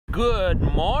Good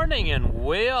morning and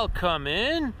welcome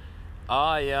in.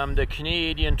 I am the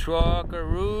Canadian trucker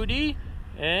Rudi,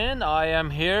 and I am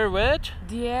here with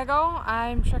Diego.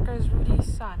 I'm Trucker's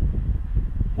Rudi's son.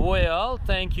 Well,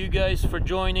 thank you guys for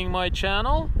joining my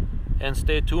channel, and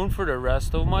stay tuned for the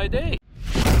rest of my day.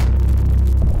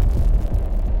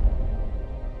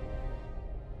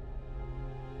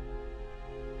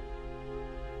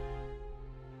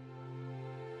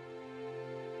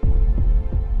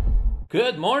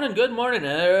 Good morning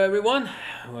everyone.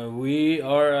 We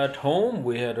are at home.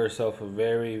 We had ourselves a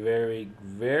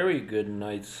very good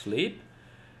night's sleep,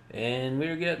 and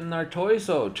we're getting our toys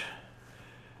out.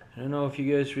 I don't know if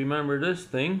you guys remember this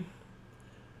thing.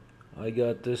 I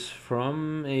got this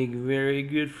from a very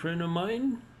good friend of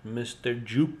mine, Mr.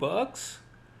 Jukebox,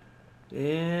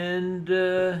 and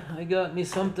I got me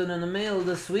something in the mail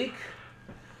this week.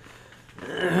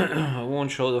 I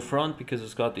won't show the front because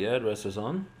it's got the addresses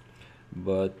on.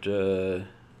 But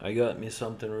I got me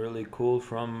something really cool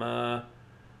from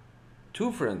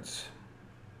two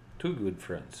good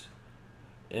friends,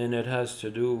 and it has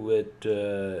to do with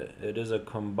it is a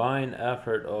combined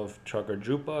effort of Trucker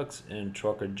Jukebox and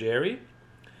Trucker Jerry.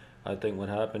 I think what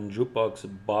happened, Jukebox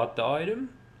bought the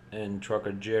item and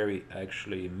Trucker Jerry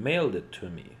actually mailed it to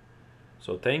me.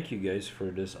 So thank you guys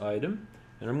for this item,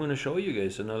 and I'm going to show you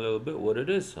guys in a little bit what it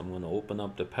is. I'm going to open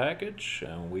up the package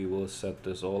and we will set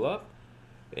this all up,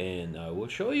 and I will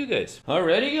show you guys.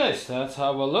 Alrighty guys, let's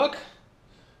have a look.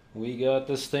 We got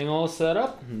this thing all set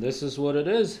up. This is what it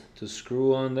is. To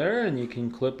screw on there, and you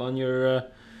can clip on your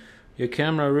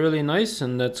camera really nice,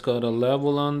 and that's got a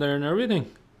level on there and everything.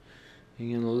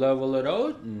 You can level it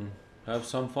out and have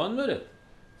some fun with it.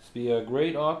 It's be a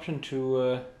great option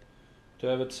to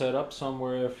have it set up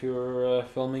somewhere if you're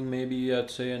filming, maybe at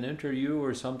say an interview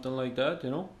or something like that, you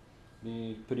know.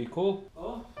 Be pretty cool.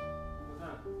 Oh.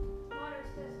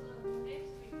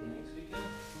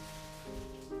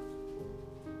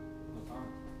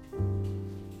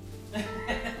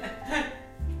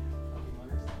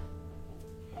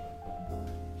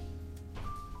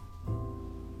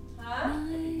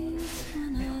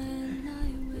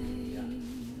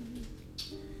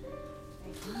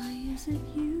 Is it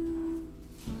you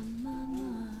on my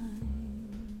mind?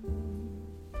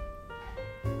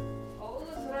 Oh,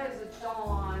 das Reise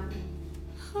Dawn.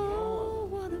 Oh,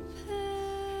 what a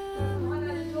pair.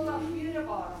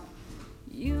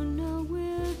 You know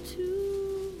we're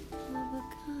two of a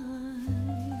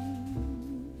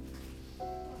kind.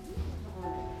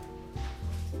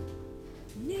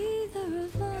 Neither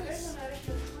of us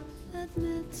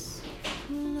admits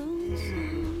we're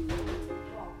lonesome.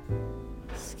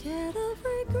 Scared of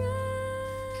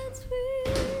regrets, we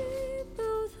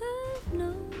both have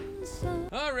known some.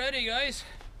 Alrighty guys,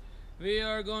 we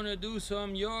are gonna do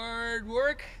some yard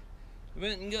work.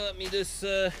 Went and got me this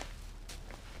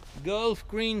Gulf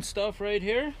green stuff right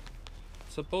here.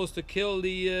 Supposed to kill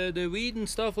the weed and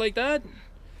stuff like that.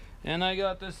 And I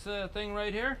got this thing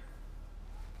right here.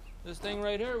 This thing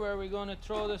right here where we're gonna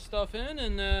throw this stuff in,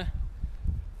 and then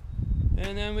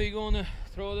we're gonna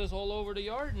throw this all over the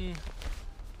yard, and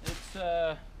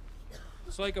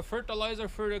it's like a fertilizer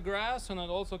for the grass, and it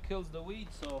also kills the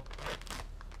weeds. So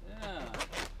yeah,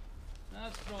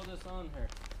 let's throw this on here.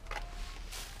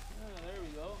 Yeah, there we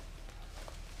go.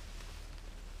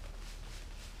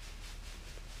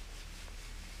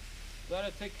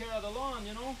 Gotta take care of the lawn,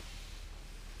 you know.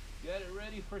 Get it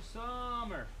ready for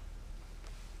summer.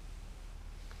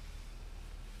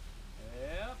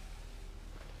 Yep.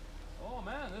 Oh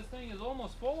man, this thing is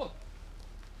almost full.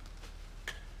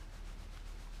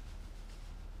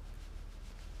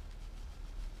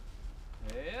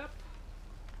 Yep.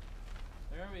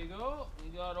 There we go. We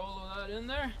got all of that in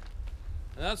there.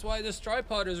 And that's why this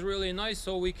tripod is really nice,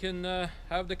 so we can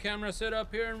have the camera sit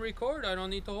up here and record. I don't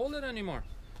need to hold it anymore.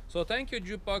 So thank you,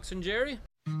 Jukebox and Jerry.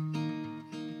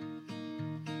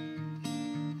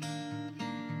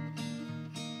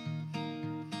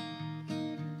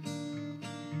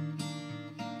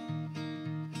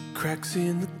 Cracks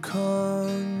in the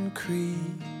concrete,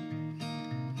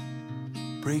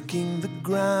 breaking the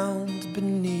ground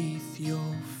beneath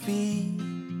your feet,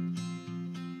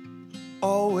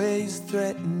 always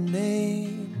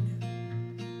threatening.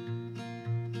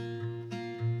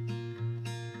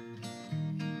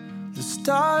 The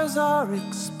stars are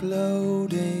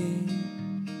exploding,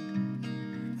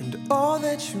 and all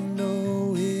that you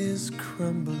know is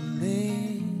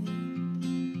crumbling.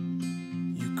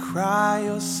 You cry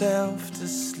yourself to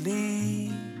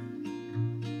sleep.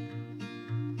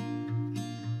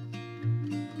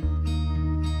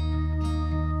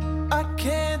 I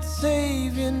can't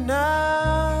save you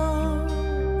now.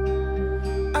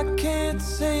 I I can't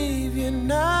save you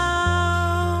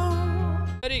now.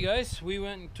 Alrighty guys, we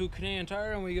went to Canadian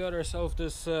Tire and we got ourselves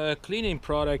this cleaning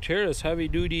product here, this heavy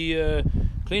duty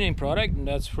cleaning product, and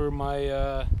that's for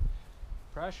my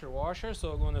pressure washer.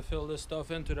 So I'm going to fill this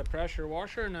stuff into the pressure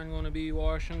washer and I'm going to be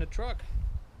washing the truck.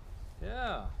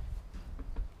 Yeah.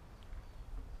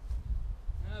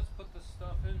 Let's put this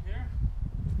stuff in here.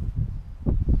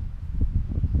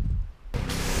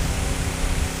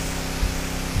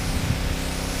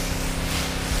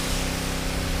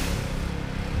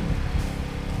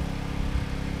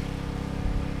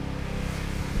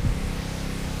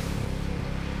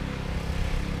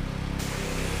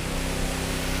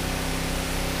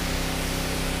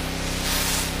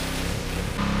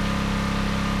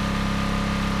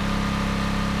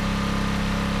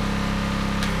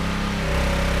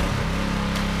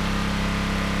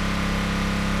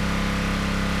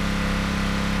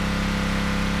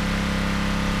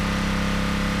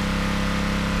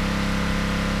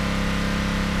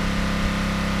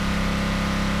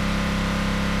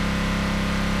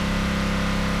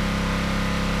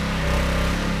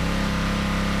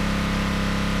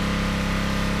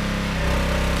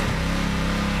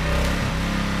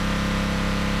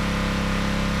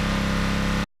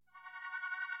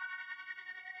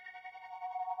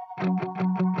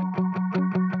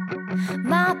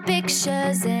 My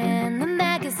pictures in the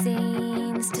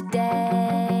magazines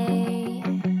today,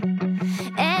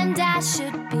 and I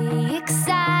should be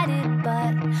excited,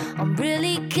 but I'm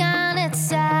really kinda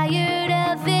tired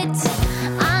of it.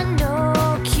 I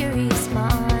know curious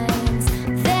minds,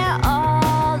 they're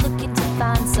all looking to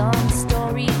find some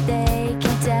story they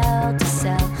can tell to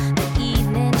sell the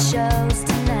evening shows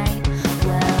tonight.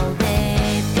 Well,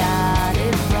 they've got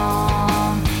it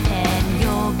wrong, and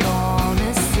you're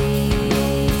gonna see.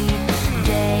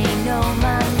 They know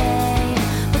my name,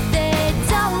 but they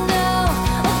don't know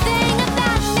a thing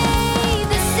about me.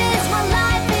 This is my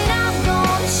life, and I'm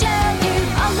gonna show you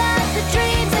all of the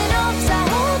dreams and hopes I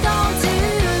hold on to.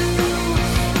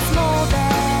 It's more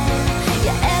than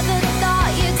you ever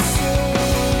thought you'd see.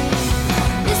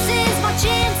 This is my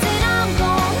chance, and I'm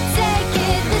gonna take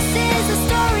it. This is a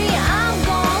story, I'm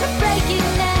gonna break it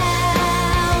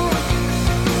now.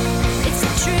 It's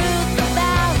the truth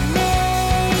about me.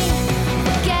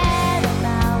 Forget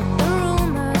about the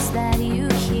rumors that you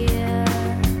hear.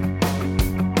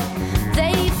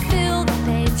 They fill the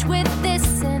page with this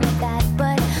and that,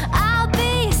 but I'll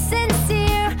be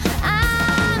sincere.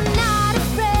 I'm not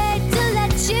afraid to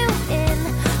let you in,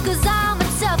 'cause I'm a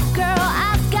tough girl.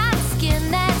 I've got skin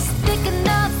that's thick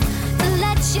enough to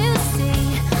let you see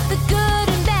the good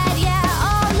and bad, yeah,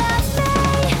 all of me.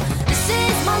 This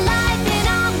is my life, and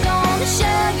I'm gonna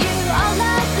show you all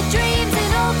of the dreams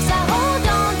and hopes I hold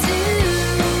on to.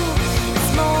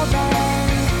 It's more than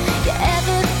you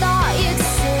ever thought you'd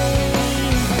see.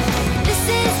 This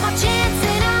is my chance,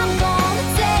 and I'm gonna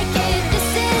take it. This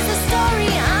is a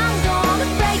story, I'm gonna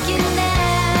break it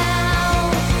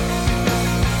now.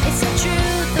 It's the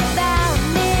truth about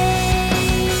me.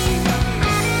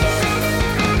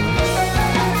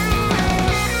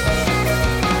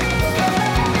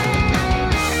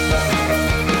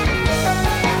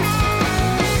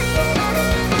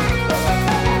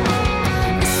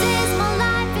 This is my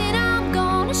life, and I'm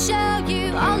gonna show you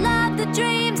all of the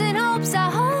dreams and hopes I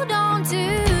hold on to.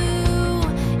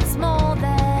 It's more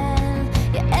than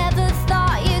you ever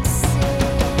thought you'd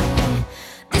see.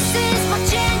 This is my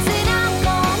chance, and I'm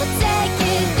gonna take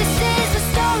it. This is a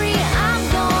story, I'm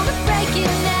gonna break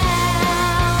it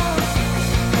now.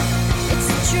 It's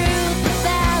the truth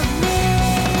about me.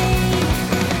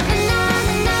 Na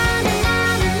na na na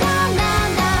na na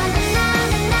na na na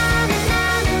na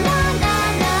na na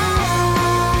na.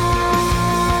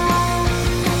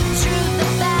 The truth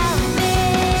about me.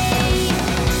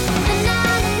 Na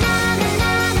na na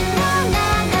na na na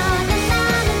na na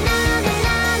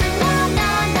na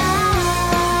na na.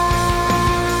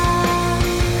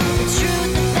 The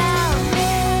truth about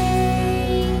me.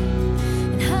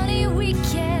 And honey, we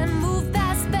can move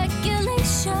past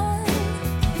speculation,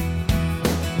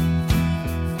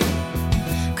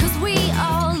 'cause we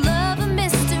all love a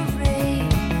mystery.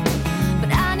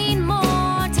 But I need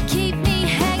more to keep me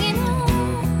hanging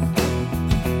on.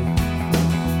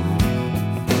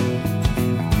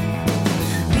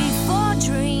 Before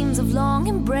dreams of long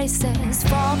embraces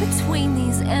fall between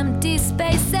these empty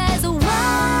spaces,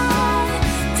 why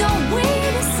don't we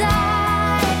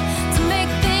decide to make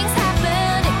things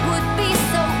happen? It would be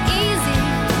so easy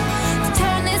to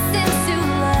turn this into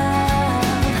love.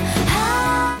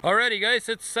 Alrighty guys,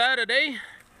 it's Saturday,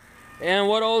 and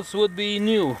what else would be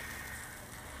new?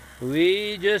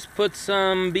 We just put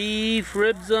some beef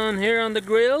ribs on here on the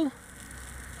grill,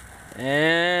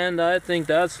 and I think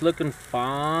that's looking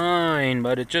fine,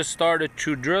 but it just started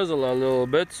to drizzle a little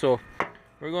bit, so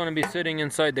we're going to be sitting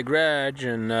inside the garage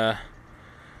and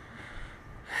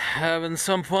having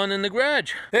some fun in the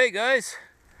garage. Hey guys,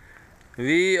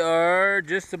 we are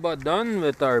just about done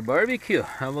with our barbecue.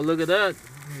 Have a look at that.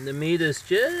 The meat is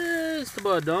just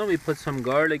about done. We put some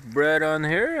garlic bread on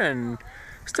here and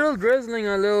still drizzling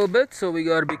a little bit, so we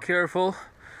gotta be careful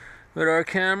with our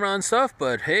camera and stuff,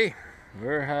 but hey,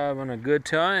 we're having a good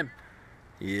time.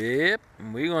 Yep,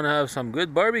 we're gonna have some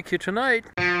good barbecue tonight.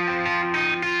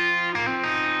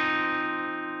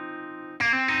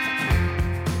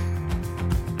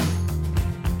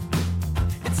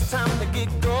 It's time to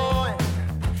get going.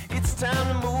 It's time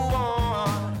to move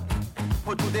on.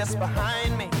 Put this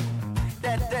behind me.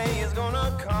 That day is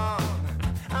gonna come.